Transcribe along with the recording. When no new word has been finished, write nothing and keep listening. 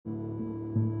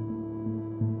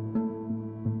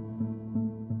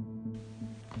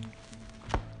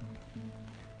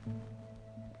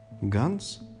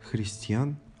Ганс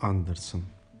Христиан Андерсен.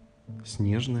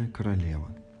 Снежная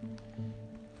королева.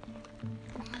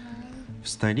 В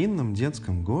старинном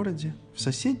детском городе в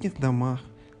соседних домах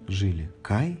жили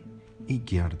Кай и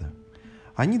Герда.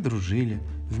 Они дружили,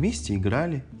 вместе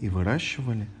играли и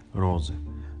выращивали розы.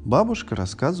 Бабушка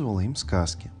рассказывала им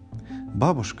сказки.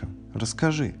 «Бабушка,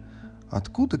 расскажи,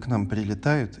 откуда к нам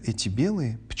прилетают эти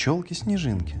белые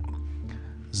пчелки-снежинки?»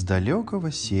 «С далекого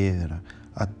севера.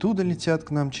 Оттуда летят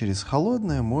к нам через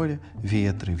холодное море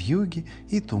ветры, вьюги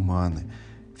и туманы.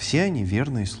 Все они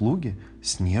верные слуги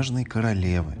снежной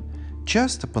королевы.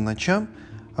 Часто по ночам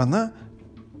она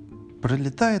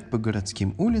пролетает по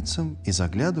городским улицам и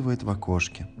заглядывает в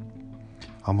окошки.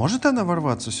 А может она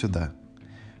ворваться сюда?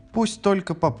 Пусть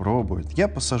только попробует. Я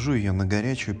посажу ее на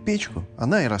горячую печку,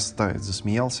 она и растает», —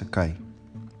 засмеялся Кай.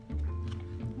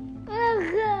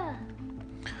 Ага.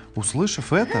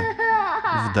 Услышав это,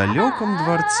 в далеком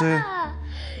дворце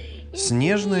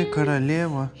снежная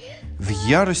королева в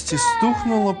ярости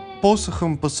стукнула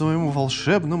посохом по своему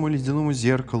волшебному ледяному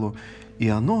зеркалу, и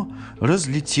оно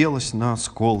разлетелось на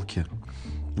осколки.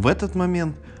 В этот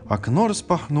момент окно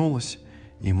распахнулось,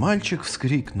 и мальчик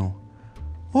вскрикнул: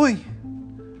 «Ой,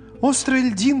 острая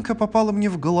льдинка попала мне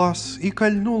в глаз и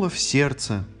кольнула в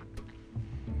сердце!»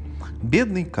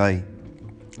 Бедный Кай.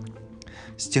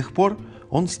 С тех пор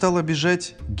он стал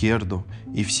обижать Герду,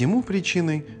 и всему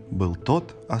причиной был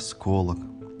тот осколок.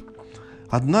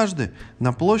 Однажды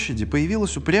на площади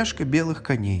появилась упряжка белых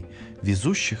коней,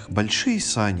 везущих большие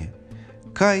сани.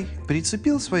 Кай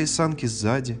прицепил свои санки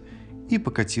сзади и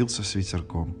покатился с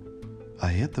ветерком.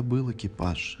 А это был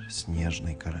экипаж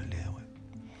снежной королевы.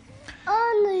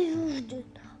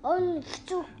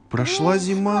 Прошла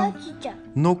зима,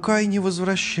 но Кай не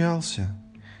возвращался.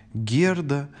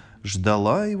 Герда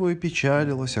ждала его и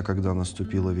печалилась, а когда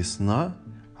наступила весна,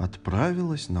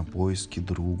 отправилась на поиски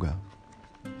друга.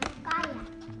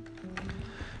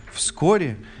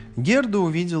 Вскоре Герда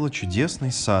увидела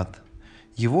чудесный сад.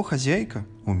 Его хозяйка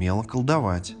умела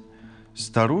колдовать.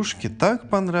 Старушке так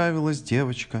понравилась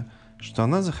девочка, что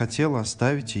она захотела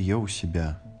оставить ее у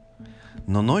себя.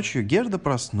 Но ночью Герда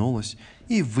проснулась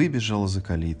и выбежала за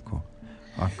калитку.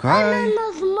 А Кай...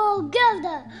 Она нажала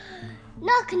Герда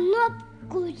на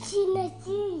кнопку сильно.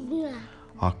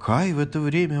 А Кай в это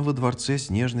время во дворце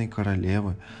снежной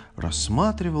королевы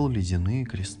рассматривал ледяные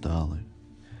кристаллы.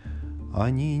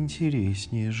 Они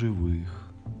интереснее живых.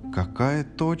 Какая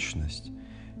точность!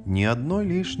 Ни одной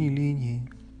лишней линии.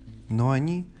 Но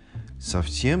они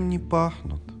совсем не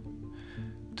пахнут.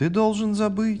 «Ты должен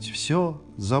забыть все,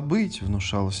 забыть», —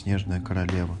 внушала снежная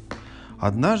королева.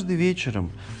 Однажды вечером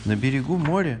на берегу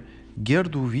моря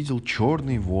Герду увидел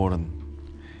черный ворон.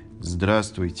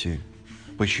 «Здравствуйте.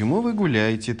 Почему вы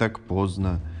гуляете так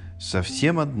поздно?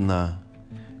 Совсем одна.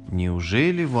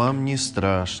 Неужели вам не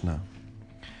страшно?»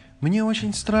 «Мне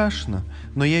очень страшно,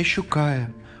 но я ищу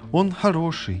Кая. Он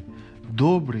хороший,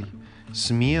 добрый,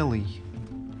 смелый».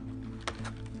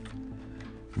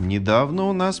 «Недавно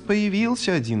у нас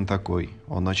появился один такой.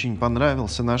 Он очень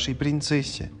понравился нашей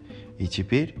принцессе. И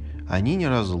теперь они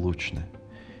неразлучны».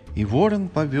 И ворон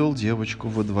повел девочку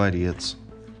во дворец.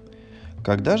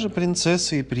 Когда же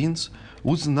принцесса и принц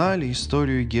узнали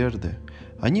историю Герды,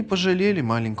 они пожалели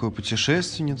маленькую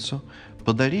путешественницу,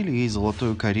 подарили ей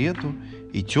золотую карету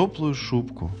и теплую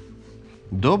шубку.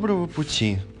 Доброго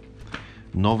пути!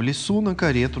 Но в лесу на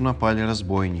карету напали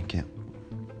разбойники.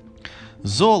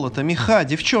 «Золото, меха,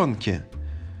 девчонки!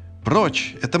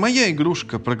 Прочь! Это моя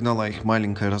игрушка!» — прогнала их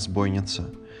маленькая разбойница.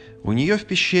 У нее в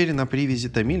пещере на привязи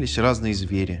томились разные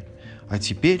звери. А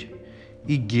теперь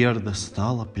и Герда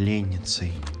стала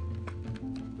пленницей.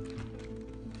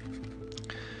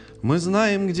 «Мы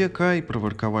знаем, где Кай», —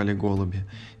 проворковали голуби.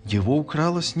 «Его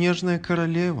украла снежная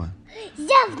королева».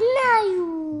 Я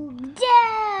знаю,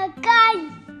 где Кай.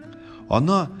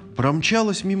 Она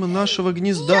промчалась мимо нашего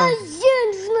гнезда Я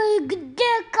знаю, где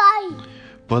Кай.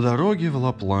 по дороге в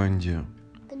Лапландию.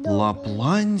 Где?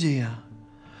 Лапландия?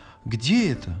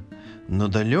 Где это? На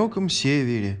далеком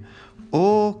севере.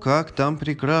 О, как там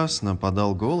прекрасно,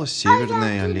 подал голос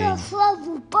северный олень. Я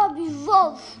сразу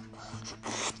побежал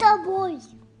с тобой.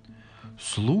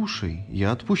 Слушай,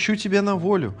 я отпущу тебя на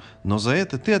волю, но за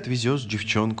это ты отвезешь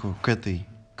девчонку к этой,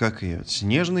 как ее,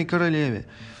 снежной королеве.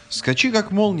 Скачи,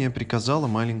 как молния, приказала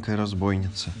маленькая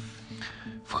разбойница.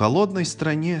 В холодной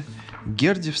стране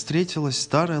Герде встретилась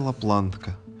старая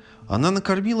лапландка. Она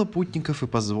накормила путников и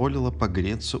позволила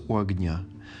погреться у огня.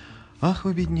 Ах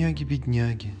вы, бедняги,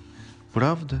 бедняги!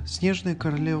 Правда, снежная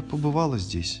королева побывала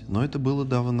здесь, но это было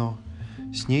давно.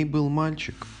 С ней был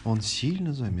мальчик, он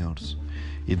сильно замерз.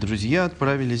 И друзья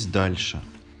отправились дальше.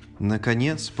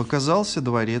 Наконец показался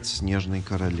дворец Снежной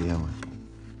Королевы.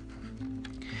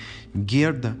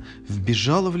 Герда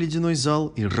вбежала в ледяной зал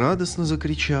и радостно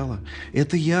закричала: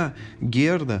 «Это я,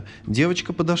 Герда!»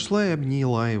 Девочка подошла и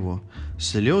обняла его.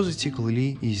 Слезы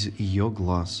текли из ее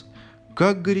глаз.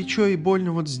 «Как горячо и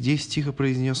больно вот здесь!» — тихо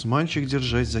произнес мальчик,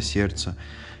 держась за сердце.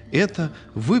 Это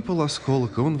выпал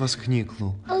осколок, и он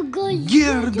воскликнул: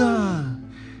 «Герда!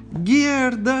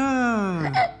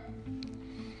 Герда!»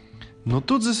 Но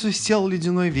тут засвистел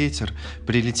ледяной ветер.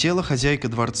 Прилетела хозяйка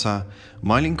дворца.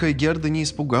 Маленькая Герда не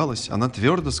испугалась. Она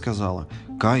твердо сказала: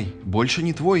 «Кай, больше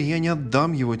не твой, и я не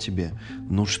отдам его тебе.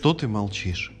 Ну что ты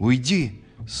молчишь? Уйди,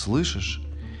 слышишь?»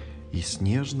 И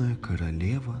Снежная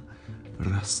Королева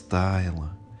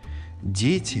растаяла.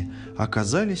 Дети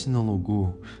оказались на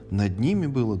лугу. Над ними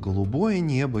было голубое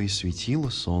небо и светило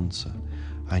солнце.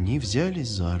 Они взялись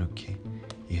за руки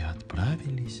и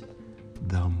отправились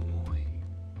домой.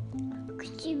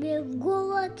 К тебе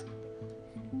голод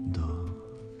Да.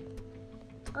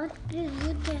 от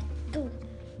природы.